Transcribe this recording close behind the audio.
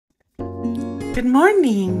Good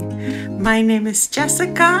morning. My name is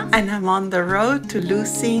Jessica and I'm on the road to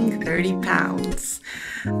losing 30 pounds.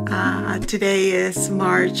 Today is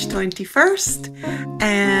March 21st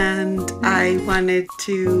and I wanted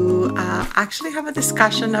to actually have a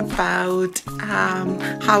discussion about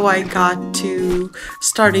how I got to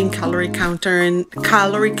starting calorie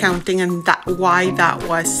counting and why that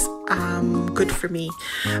was good for me.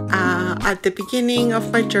 At the beginning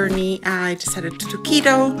of my journey, I decided to do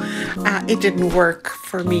keto. It didn't work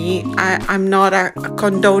for me. I'm not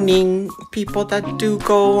condoning people that do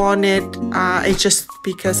go on it. It's just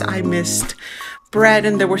because I missed bread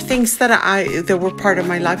and there were things that were part of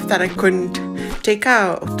my life that I couldn't take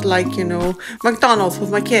out, like, McDonald's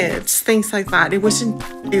with my kids, things like that. It was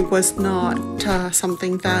not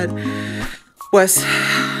something that was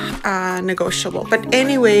negotiable. But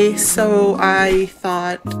anyway, so I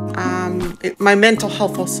thought my mental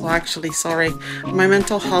health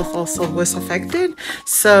also was affected,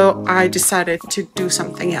 so I decided to do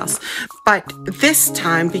something else. But this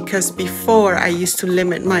time, because before I used to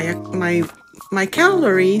limit my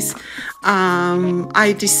calories,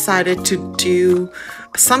 I decided to do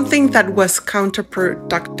something that was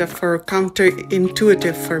counterproductive or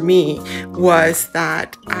counterintuitive for me, was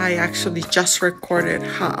that I actually just recorded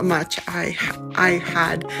how much I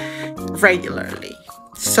had regularly.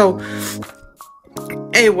 So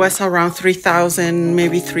it was around 3,000,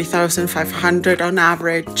 maybe 3,500 on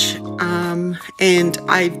average. And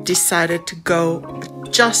I decided to go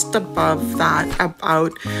just above that,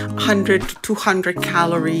 about 100 to 200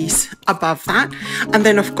 calories above that. And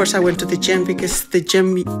then of course I went to the gym, because the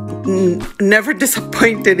gym never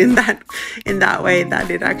disappointed in that way, that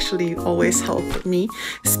it actually always helped me,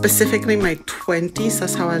 specifically my 20s.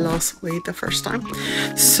 That's how I lost weight the first time.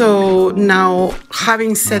 So now,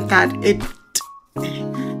 having said that,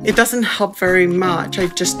 it doesn't help very much.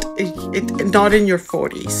 Not in your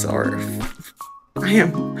 40s, or I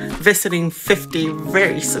am visiting 50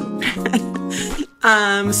 very soon.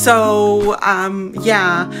 So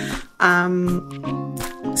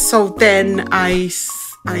then I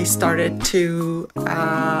started to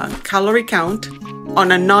calorie count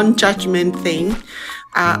on a non-judgment thing.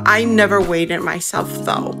 I never weighed myself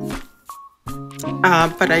though.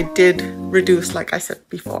 But I did reduce, like I said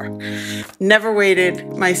before. Never weighed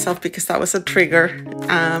myself because that was a trigger.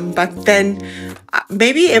 But then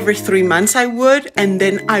maybe every 3 months I would, and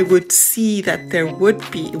then I would see that there would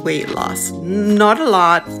be weight loss. Not a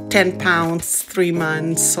lot, 10 pounds, 3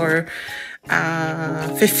 months, or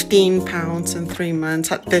 15 pounds in 3 months.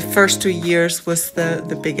 The first 2 years was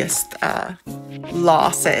the biggest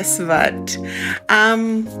losses. But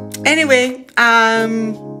anyway,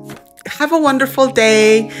 have a wonderful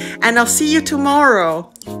day, and I'll see you tomorrow.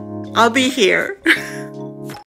 I'll be here.